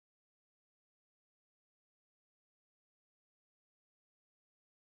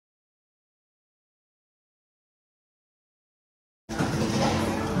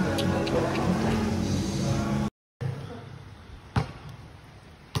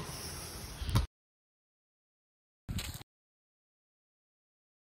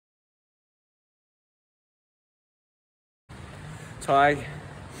Ty,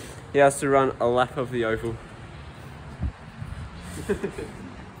 he has to run a lap of the oval.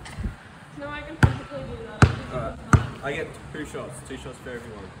 No, I can physically do that. Alright, I get 2 shots for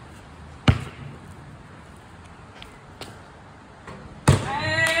everyone.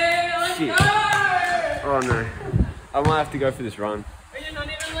 Hey, let's Shit. go! Oh no, I might have to go for this run. Are you not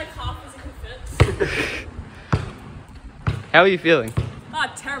even like half as fit? How are you feeling?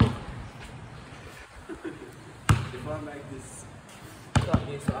 Ah, terrible. If I make this like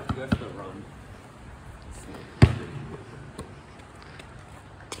this, I have to go for the run.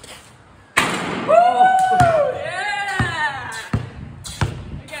 Yeah!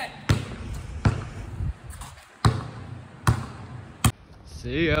 Okay.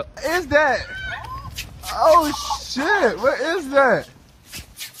 See ya. What is that? Oh shit, what is that?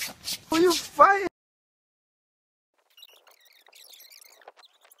 Who you fighting?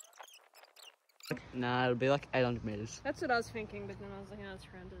 Nah, it'll be like 800 meters. That's what I was thinking, but then I was like, no, it's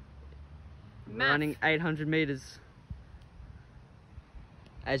rounded. Running 800 meters.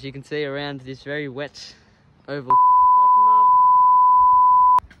 As you can see around this very wet oval. Like mum.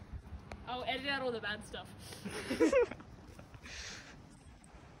 I'll edit out all the bad stuff.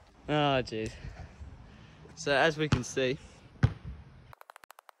 Oh jeez. So as we can see,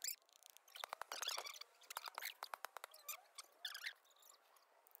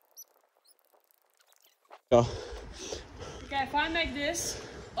 Oh. Okay, if I make this,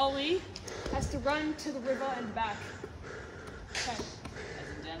 Ollie has to run to the river and back. Okay.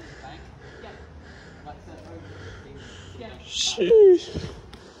 as in down the bank, Yeah. like that over Yeah. Sheesh.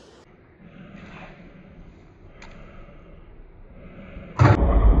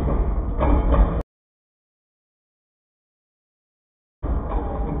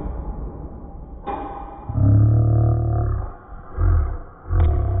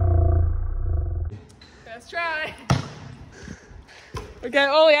 Let's try. Okay,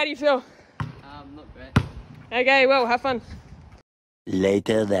 Ollie, how do you feel? not great. Okay, well, have fun.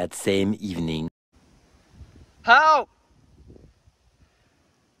 Later that same evening. Help!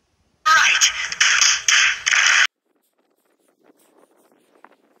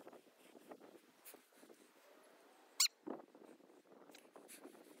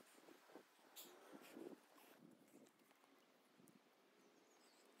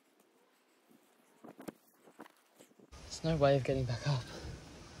 There's no way of getting back up.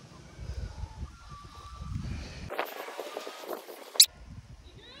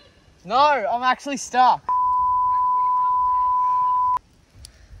 No, I'm actually stuck.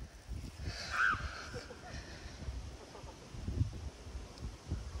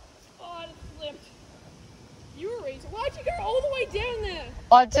 Oh, it slipped. You were reason. Why'd you go all the way down there?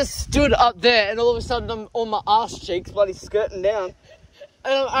 I just stood up there and all of a sudden I'm on my ass cheeks, bloody skirting down.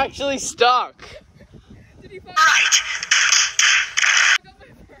 And I'm actually stuck. Did you find I got my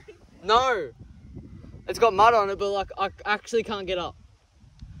phone. No. It's got mud on it, but like I actually can't get up.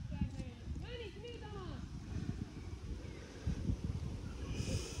 Manny, come here,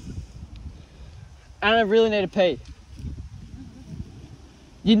 dumbass. And I really need to pee.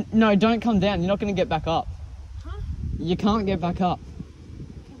 No, don't come down. You're not going to get back up. Huh? You can't get back up.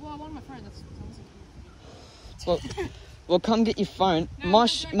 Okay, well, I want my phone. That's Well, come get your phone. No,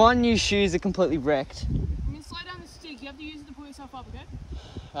 My new shoes are completely wrecked. I'm gonna slide down the stick. You have to use it to pull yourself up, okay?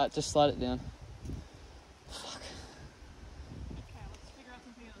 Alright, just slide it down. Okay, let's figure out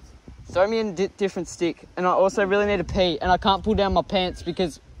something else. Throw me in a different stick. And I also really need to pee. And I can't pull down my pants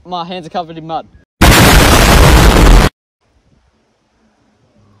because my hands are covered in mud. I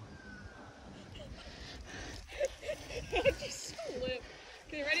just slipped.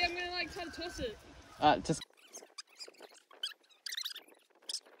 Okay, ready? I'm gonna like try to toss it. Alright, just...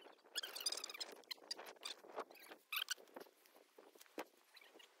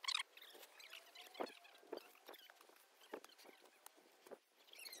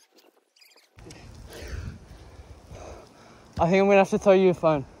 I think I'm gonna have to throw you a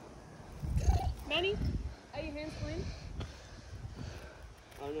phone. Manny, are your hands clean?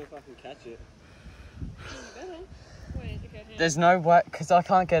 I don't know if I can catch it. Better. Wait, okay, hands. There's no way, because I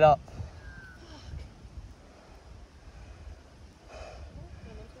can't get up.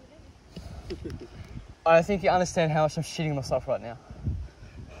 I don't think you understand how much I'm shitting myself right now.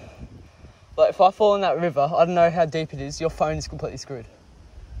 Like, if I fall in that river, I don't know how deep it is, your phone is completely screwed.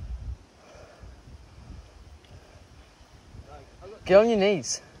 Get on your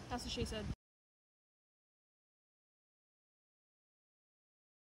knees. That's what she said.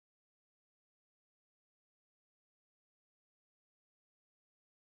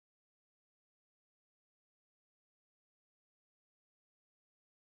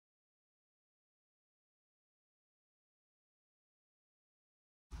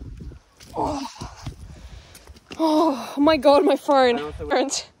 Oh my god, my phone.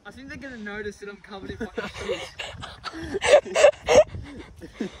 I think they're gonna notice that I'm covered in fucking shit.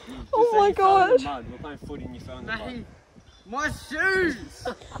 Oh my god. We're playing footy and you fell in the mud. My shoes!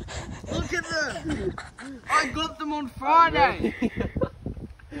 Look at them! I got them on Friday!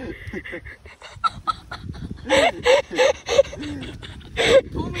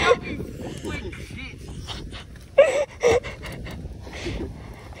 Pull me up, you fucking shit!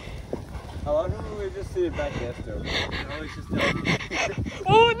 I like when we just sit back there still. I was just telling you.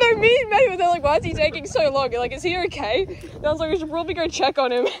 Oh no, me and May were like, why is he taking so long? Like, is he okay? And I was like, we should probably go check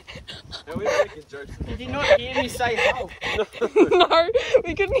on him. And we were making jokes. Did you not hear me say help? No,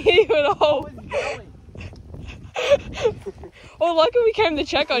 we couldn't hear you at all. Well, lucky we came to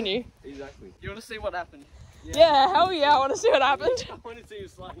check on you. Exactly. You wanna see what happened? Yeah, hell yeah, I want to see what happened. I want to see you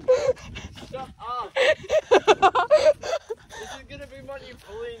sliding. Shut up! This is gonna be my new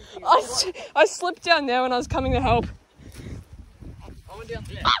bullying thing. I slipped down there when I was coming to help. I went down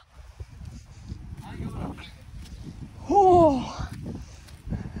there. Oh.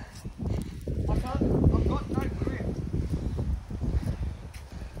 I've got no grip.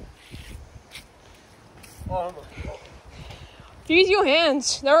 Oh my God. Use your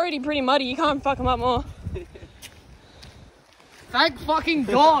hands. They're already pretty muddy. You can't fuck them up more. Thank fucking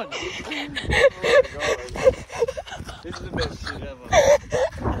God! This is the best shit ever.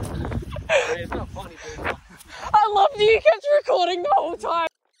 Hey, it's not funny, dude. I love that you kept recording the whole time.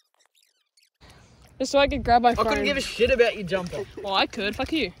 Just so I could grab my phone. I couldn't give a shit about your jumper. Well, I could.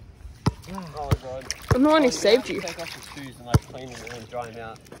 Fuck you. Oh God. I'm the one who saved you. Take off your shoes and like clean them and dry them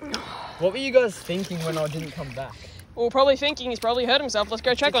out. What were you guys thinking when I didn't come back? We were probably thinking he's probably hurt himself. Let's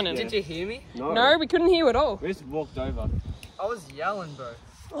go check on him. Did you hear me? No, we couldn't hear you at all. We just walked over. I was yelling, bro.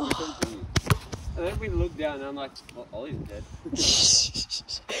 And then we looked down and I'm like, well, Ollie's dead.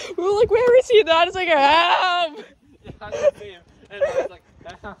 We were like, where is he? And I was like, help! Yeah, I didn't see him. And I was like,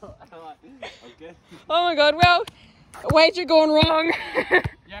 ow. I'm like, okay. Oh my god, well, wager gone wrong.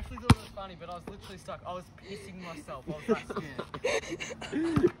 You actually thought it was funny, but I was literally stuck. I was pissing myself. I was that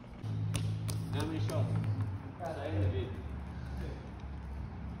scared. How many shots? Say in the bid.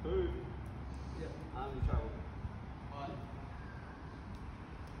 Who? Yeah. I'm in trouble.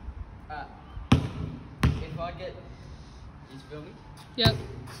 If I get... You filming? Yep.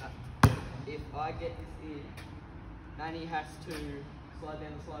 If I get this in, Nanny has to slide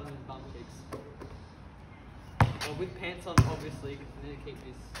down the slide on his bum cheeks. Well, with pants on, obviously, because I need to keep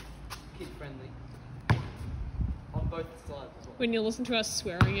this kid-friendly. On both sides as well. When you listen to us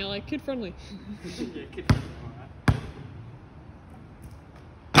swearing, you're like, kid friendly. Yeah, kid-friendly.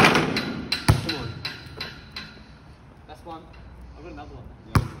 Alright. Come on. That's one. I've got another one.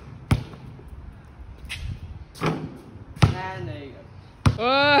 Yeah. And there you go.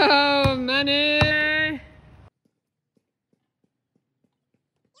 Oh, money!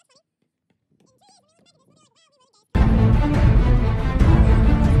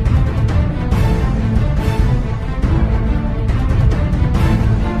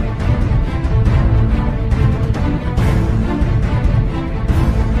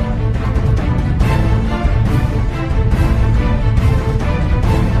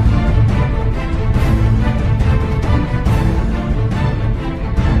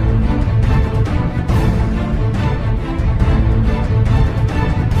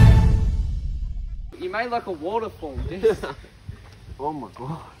 You made like a waterfall, didn't you? Oh my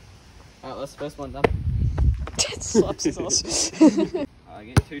God. Alright, that's the first one done. Slaps his ass. I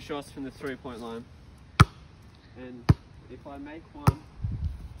get 2 shots from the 3-point line. And if I make one,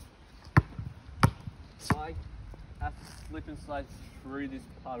 I have to slip and slide through this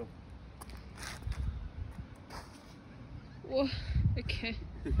puddle. Whoa, okay.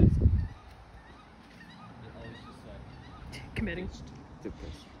 And I was just like, Committing.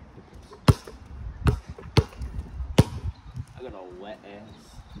 depressed. I got a wet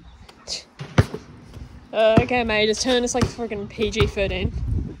ass. Okay, mate, just turn this like freaking PG-13.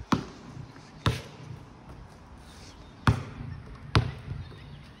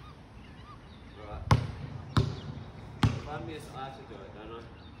 Right. If I miss, I have to do it,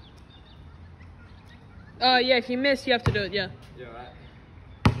 don't I? Yeah, if you miss, you have to do it, yeah. Yeah, right.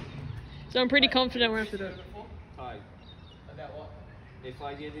 So I'm pretty confident we have to do it. Hi. About what? If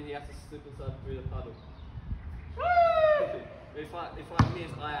I get in, you have to slip and slide through the puddle. If I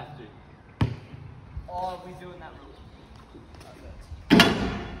miss, I have to. Oh, we're doing that rule.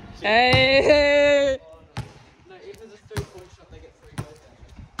 Hey! No, if there's a 3-point shot, they get 3 goals down.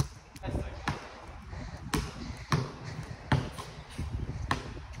 That's okay.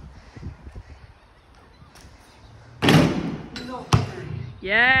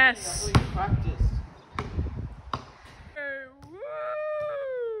 Yes!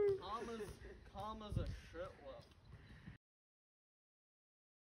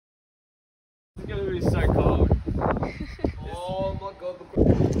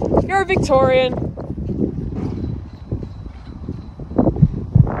 Go Victorian.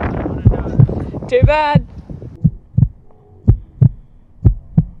 Too bad.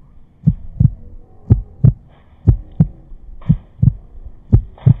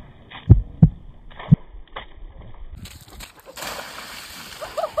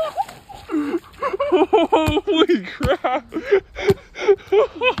 Holy crap!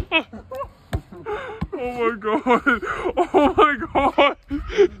 Oh my god! Oh my god!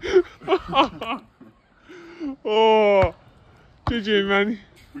 Oh, GG, man.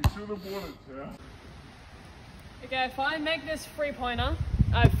 We should have won it, yeah. Okay, if I make this three-pointer,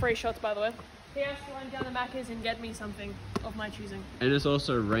 free shots by the way, he has to run down the Macca's and get me something of my choosing. And it's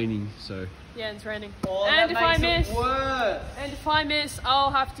also raining, so. Yeah, it's raining. Oh, and if I miss, worse. and if I miss,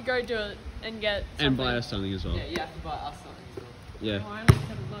 I'll have to go do it and get something. And buy us something as well. Yeah, you have to buy us something as well. Yeah. Oh, I only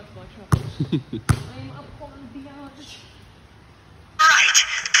have a much shop. I'm up on the edge.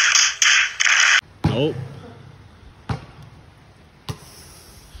 Oh.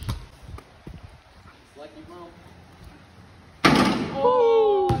 Like your mom.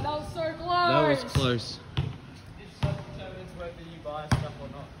 Oh, that was so close. That was close. This shot determines whether you buy stuff or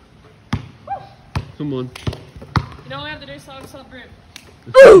not. Come on. You know what we have to do? Stop group.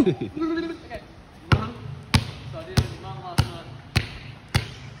 So Okay. I did it with mum last night.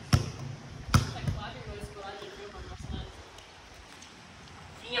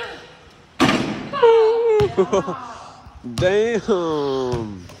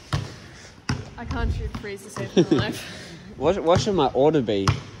 Damn. I can't shoot freeze to save my life. What should my order be?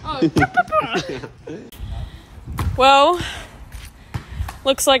 Oh. Well,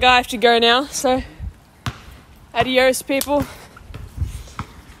 looks like I have to go now, so adios, people.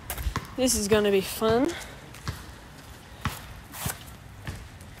 This is going to be fun.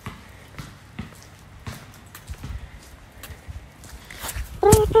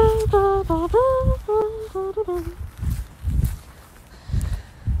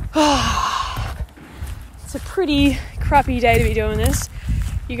 It's a pretty crappy day to be doing this.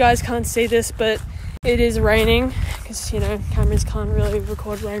 You guys can't see this, but it is raining because, you know, cameras can't really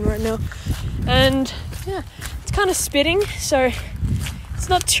record rain right now. And yeah, it's kind of spitting, so it's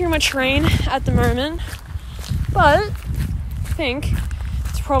not too much rain at the moment, but I think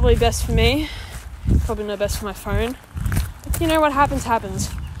it's probably best for me. Probably not best for my phone. But you know what happens, happens.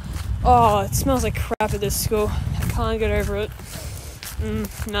 Oh, it smells like crap at this school. I can't get over it.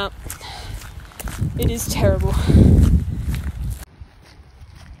 No. It is terrible.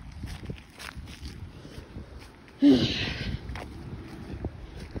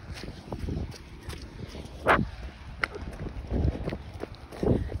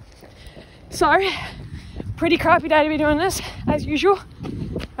 So, pretty crappy day to be doing this, as usual.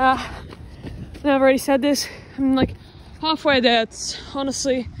 I've already said this. I'm like halfway there. It's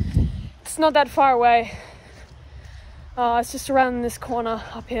honestly, it's not that far away. It's just around this corner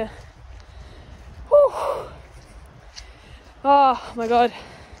up here. Whew. Oh my god.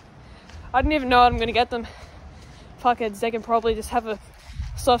 I didn't even know I'm gonna get them. Fuckheads, they can probably just have a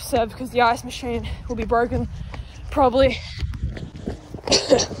soft serve because the ice machine will be broken. Probably.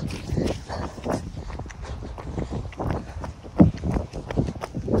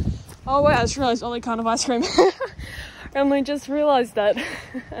 Oh wait, I just realised only kind of ice cream. I only just realised that.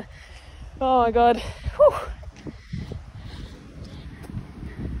 Oh my god. Whew.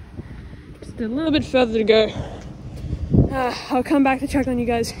 Just a little bit further to go. I'll come back to check on you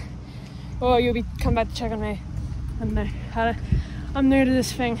guys. Or you'll come back to check on me. I don't know. I'm new to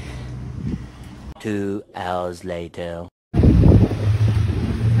this thing. 2 hours later. Oh,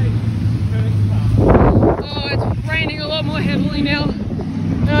 it's raining a lot more heavily now.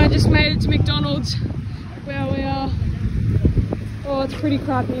 And I just made it to McDonald's where we are. Oh, it's pretty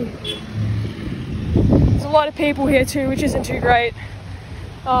crappy. There's a lot of people here too, which isn't too great.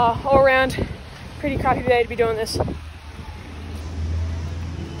 All around, pretty crappy day to be doing this.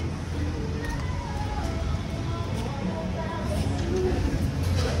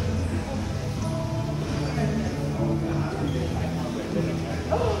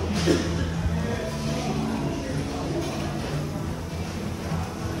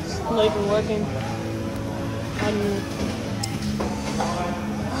 It's not even working.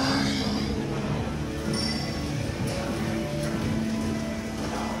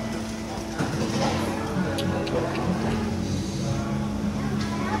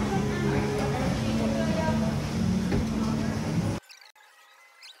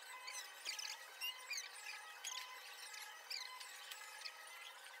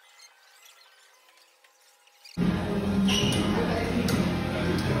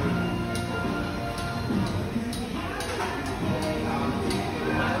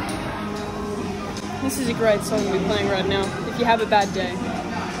 this is a great song to be playing right now. If you have a bad day,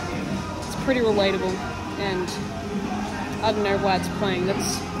 it's pretty relatable, and I don't know why it's playing.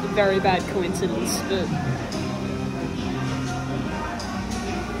 That's a very bad coincidence, but.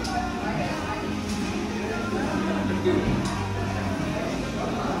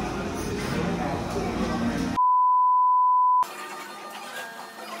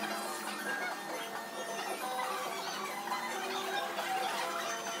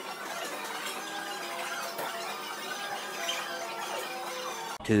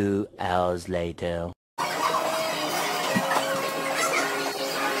 Two hours later.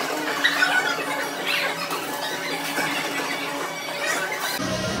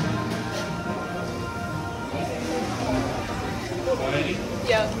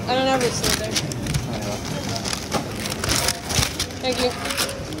 Yeah, I don't have this there. Thank you.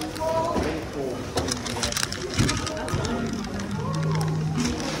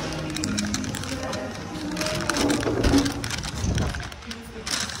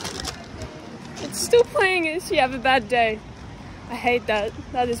 It's still playing if you have a bad day. I hate that.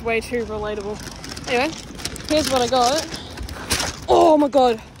 That is way too relatable. Anyway, here's what I got. Oh my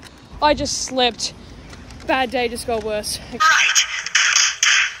god. I just slept. Bad day just got worse. Okay.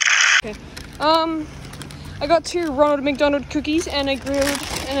 I got 2 Ronald McDonald cookies and a grilled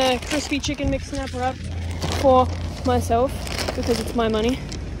and a crispy chicken mix snap wrap for myself because it's my money.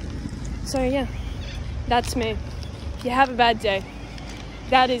 So yeah, that's me. If you have a bad day,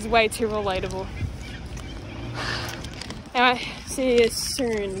 that is way too relatable. Anyway, see you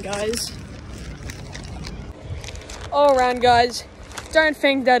soon, guys. All around, guys, don't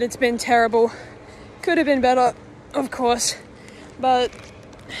think that it's been terrible. Could have been better, of course, but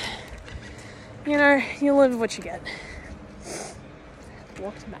you know, you live what you get.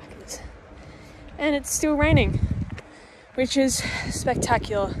 Walked Macca's. And it's still raining, which is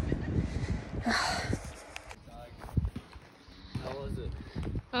spectacular. How was it?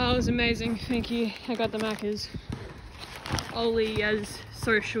 Oh, it was amazing, thank you. I got the Macca's. Ollie as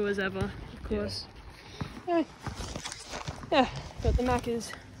social as ever, of course. Yeah, got the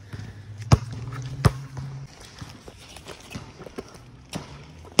Macca's.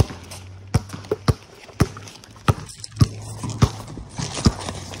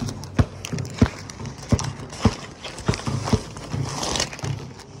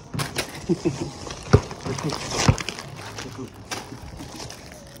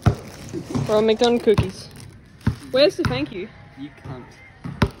 Ronald McDonald cookies. Where's the thank you? You can't.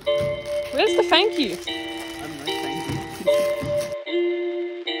 Where's the thank you?